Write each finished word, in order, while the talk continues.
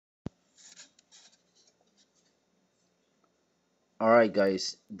Alright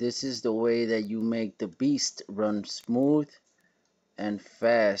guys, this is the way that you make the beast run smooth and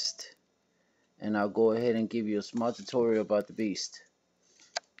fast, and I'll go ahead and give you a small tutorial about the beast.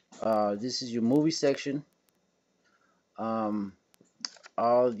 This is your movie section. um,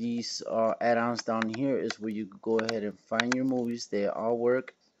 all these add-ons down here is where you go ahead and find your movies. They all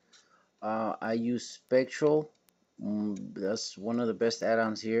work. I use Spectral. That's one of the best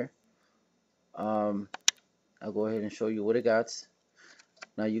add-ons here. I'll go ahead and show you what it got.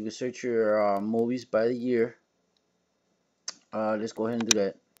 Now you can search your movies by the year. Let's go ahead and do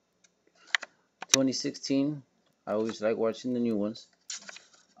that. 2016. I always like watching the new ones.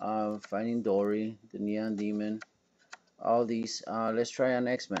 Finding Dory, the Neon Demon, all these. Let's try on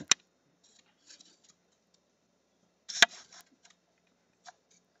X-Men.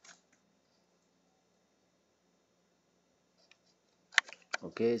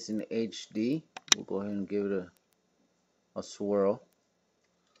 Okay, it's in HD. We'll go ahead and give it a swirl.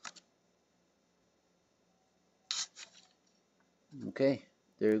 Okay,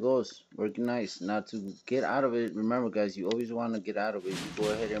 there it goes, working nice. Now to get out of it, remember guys, you always want to get out of it. You go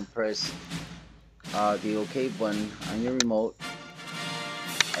ahead and press the OK button on your remote,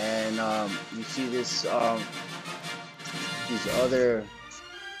 and you see this these other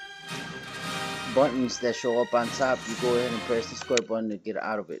buttons that show up on top. You go ahead and press the square button to get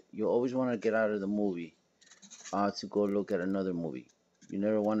out of it. You always want to get out of the movie to go look at another movie. You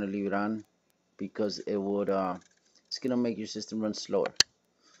never want to leave it on, because it would it's gonna make your system run slower.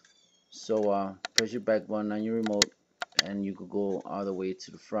 So press your back button on your remote, and you could go all the way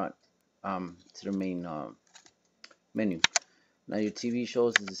to the front, to the main menu. Now your TV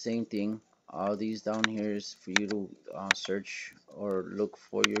shows is the same thing. All these down here is for you to search or look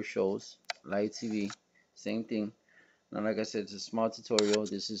for your shows. Live TV, same thing. Now, like I said, it's a small tutorial.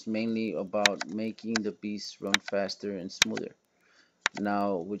 This is mainly about making the beast run faster and smoother.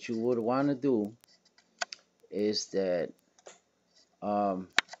 Now, what you would want to do is that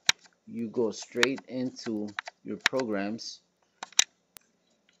you go straight into your programs,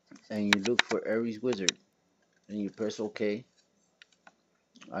 and you look for Ares Wizard, and you press OK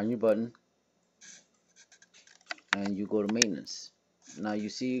on your button, and you go to maintenance. Now you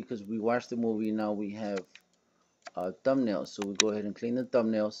see, because we watched the movie, now we have thumbnails, so we go ahead and clean the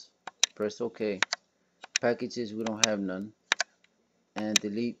thumbnails, press OK. Packages, we don't have none, and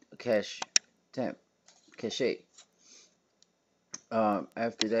delete cache.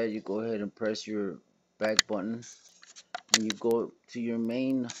 After that, you go ahead and press your back button, and you go to your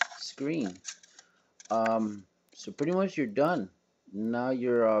main screen. So pretty much you're done. Now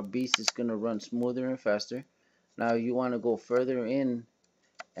your beast is gonna run smoother and faster. Now you want to go further in,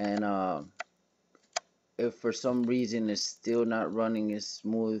 and if for some reason it's still not running as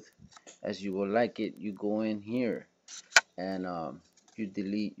smooth as you would like it, you go in here and you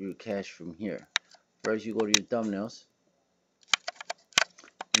delete your cache from here. First you go to your thumbnails,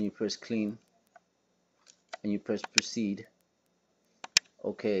 and you press clean, and you press proceed,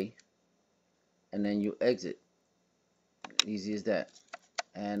 okay, and then you exit. Easy as that.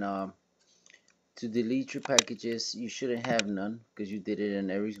 And to delete your packages, you shouldn't have none because you did it in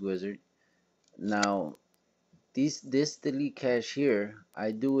Ares Wizard. Now this delete cache here,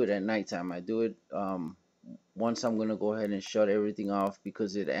 I do it at nighttime. I do it once I'm gonna go ahead and shut everything off,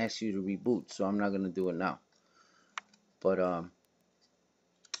 because it asks you to reboot, so I'm not gonna do it now. But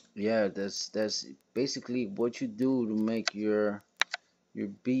yeah, that's basically what you do to make your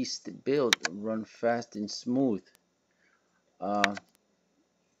beast build run fast and smooth.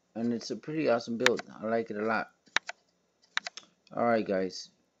 And it's a pretty awesome build. I like it a lot. Alright guys,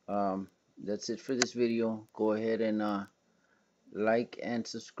 that's it for this video. Go ahead and like and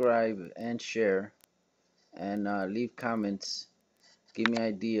subscribe and share, and leave comments. Give me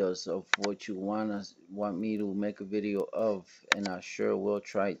ideas of what you want me to make a video of, and I sure will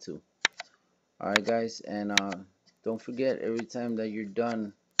try to. Alright guys, and don't forget, every time that you're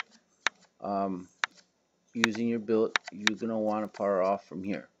done using your build, you're gonna want to power off from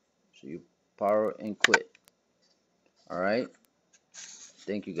here. So you power and quit. Alright,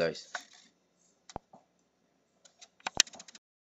 thank you guys.